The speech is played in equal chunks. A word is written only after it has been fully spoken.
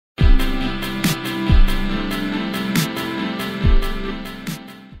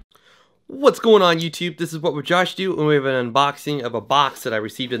What's going on, YouTube? This is what would Josh do, and we have an unboxing of a box that I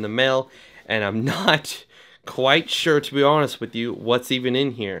received in the mail, and I'm not quite sure, to be honest with you, what's even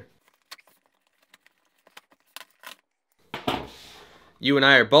in here. You and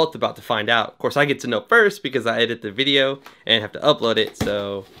I are both about to find out. Of course, I get to know first because I edit the video and have to upload it,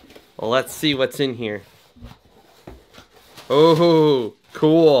 so let's see what's in here. Oh,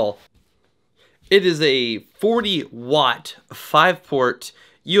 cool. It is a 40-watt 5-port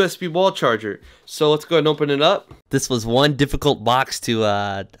USB wall charger. So let's go ahead and open it up. This was one difficult box to,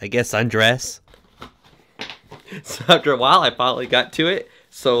 I guess, undress. So after a while, I finally got to it.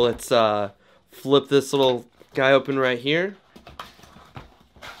 So let's flip this little guy open right here.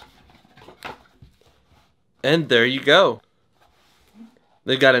 And there you go.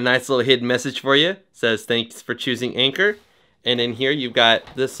 They've got a nice little hidden message for you. It says, thanks for choosing Anker. And in here, you've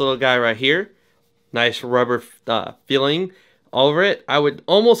got this little guy right here. Nice rubber feeling over it. I would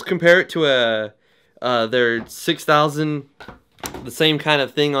almost compare it to their 6000, the same kind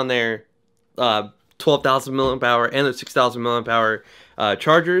of thing on their 12,000 milliamp hour and their 6,000 milliamp hour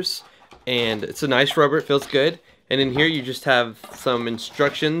chargers. And it's a nice rubber, it feels good. And in here you just have some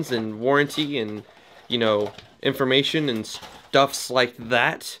instructions and warranty and, you know, information and stuffs like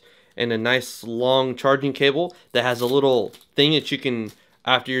that. And a nice long charging cable that has a little thing that you can,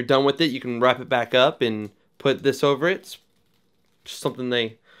 after you're done with it, you can wrap it back up and put this over it. It's just something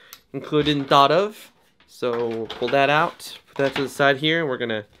they included and thought of. So we'll pull that out, put that to the side here, and we're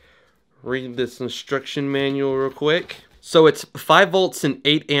gonna read this instruction manual real quick. So it's 5 volts and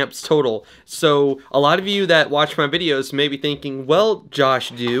 8 amps total. So a lot of you that watch my videos may be thinking, well, Josh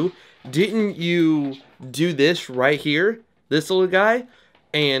Dew, didn't you do this right here, this little guy?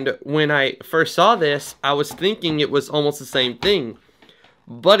 And when I first saw this, I was thinking it was almost the same thing,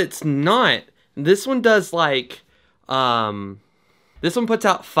 but it's not. This one does like, this one puts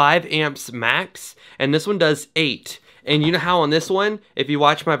out 5 amps max, and this one does 8. And you know how on this one, if you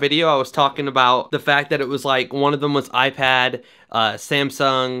watch my video, I was talking about the fact that it was like, one of them was iPad,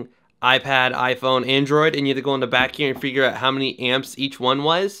 Samsung, iPad, iPhone, Android, and you had to go in the back here and figure out how many amps each one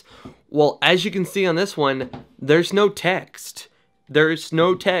was. Well, as you can see on this one, there's no text. There's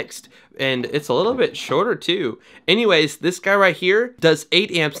no text, and it's a little bit shorter too. Anyways, this guy right here does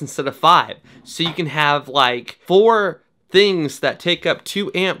 8 amps instead of 5. So you can have like 4 things that take up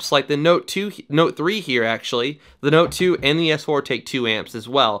 2 amps, like the Note 3 here actually. The Note 2 and the S4 take 2 amps as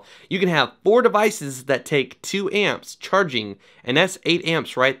well. You can have 4 devices that take 2 amps charging, and that's 8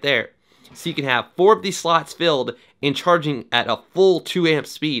 amps right there. So you can have 4 of these slots filled and charging at a full 2 amp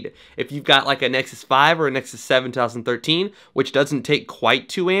speed. If you've got like a Nexus 5 or a Nexus 7 2013, which doesn't take quite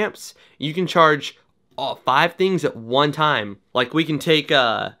 2 amps, you can charge 5 things at one time. Like we can take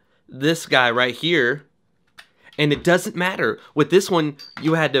this guy right here, and it doesn't matter. With this one,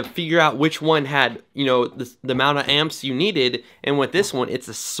 you had to figure out which one had, you know, the amount of amps you needed. And with this one, it's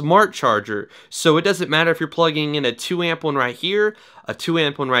a smart charger. So it doesn't matter if you're plugging in a 2 amp one right here, a 2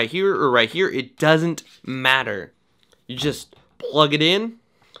 amp one right here, or right here. It doesn't matter. You just plug it in,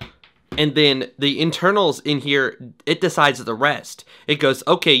 and then the internals in here, it decides the rest. It goes,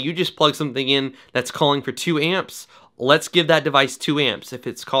 okay, you just plug something in that's calling for 2 amps. Let's give that device 2 amps. If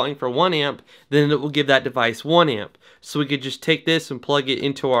it's calling for 1 amp, then it will give that device 1 amp. So we could just take this and plug it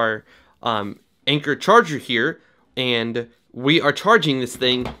into our Anker charger here, and we are charging this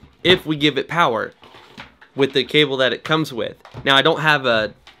thing if we give it power with the cable that it comes with. Now, I don't have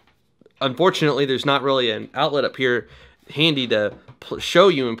a, unfortunately, there's not really an outlet up here handy to show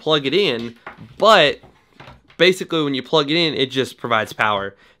you and plug it in, but basically when you plug it in, it just provides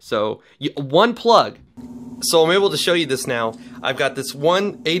power. So one plug. So I'm able to show you this now. I've got this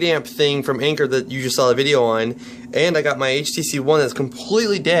one 8 amp thing from Anker that you just saw the video on, and I got my HTC One that's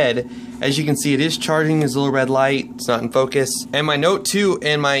completely dead. As you can see, it is charging. There's a little red light. It's not in focus. And my Note 2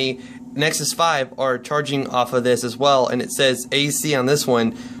 and my Nexus 5 are charging off of this as well, and it says AC on this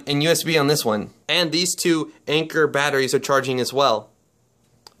one and USB on this one. And these 2 Anker batteries are charging as well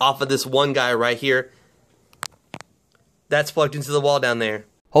off of this one guy right here. That's plugged into the wall down there.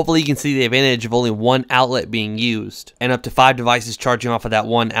 Hopefully you can see the advantage of only one outlet being used, and up to 5 devices charging off of that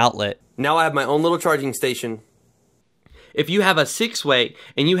one outlet. Now I have my own little charging station. If you have a 6-way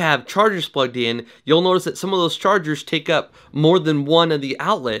and you have chargers plugged in, you'll notice that some of those chargers take up more than one of the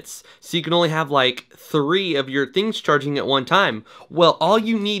outlets. So you can only have like 3 of your things charging at one time. Well, all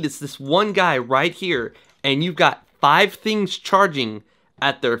you need is this one guy right here, and you've got 5 things charging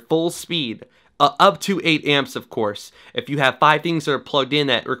at their full speed. Up to 8 amps, of course. If you have 5 things that are plugged in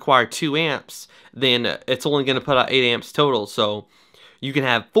that require 2 amps, then it's only going to put out 8 amps total. So you can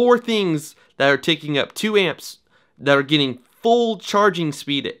have 4 things that are taking up 2 amps that are getting full charging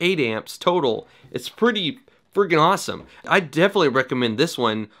speed at 8 amps total. It's pretty freaking awesome. I definitely recommend this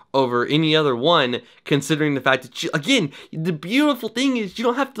one over any other one, considering the fact that, again, the beautiful thing is you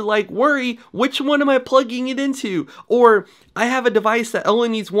don't have to like worry which one am I plugging it into, or I have a device that only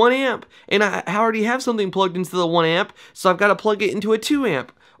needs 1 amp and I already have something plugged into the 1 amp, so I've got to plug it into a 2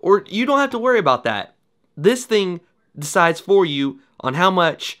 amp, or you don't have to worry about that. This thing decides for you on how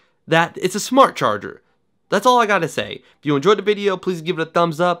much that it's a smart charger. That's all I gotta say. If you enjoyed the video, please give it a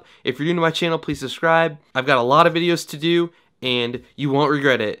thumbs up. If you're new to my channel, please subscribe. I've got a lot of videos to do, and you won't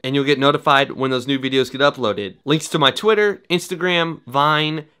regret it. And you'll get notified when those new videos get uploaded. Links to my Twitter, Instagram,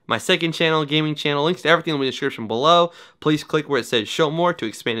 Vine, my second channel, gaming channel, links to everything in the description below. Please click where it says show more to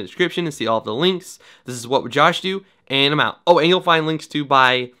expand the description and see all of the links. This is What Would Josh Do? And I'm out. Oh, and you'll find links to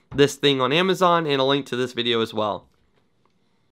buy this thing on Amazon and a link to this video as well.